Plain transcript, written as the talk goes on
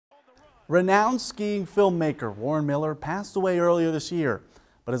Renowned skiing filmmaker Warren Miller passed away earlier this year,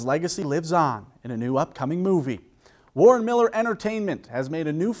 but his legacy lives on in a new upcoming movie. Warren Miller Entertainment has made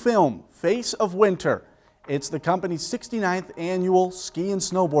a new film, Face of Winter. It's the company's 69th annual ski and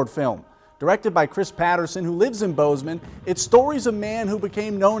snowboard film. Directed by Chris Patterson, who lives in Bozeman, it stories a man who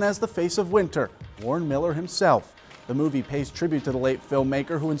became known as the Face of Winter, Warren Miller himself. The movie pays tribute to the late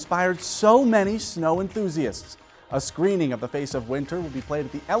filmmaker who inspired so many snow enthusiasts. A screening of The Face of Winter will be played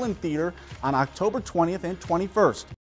at the Ellen Theater on October 20th and 21st.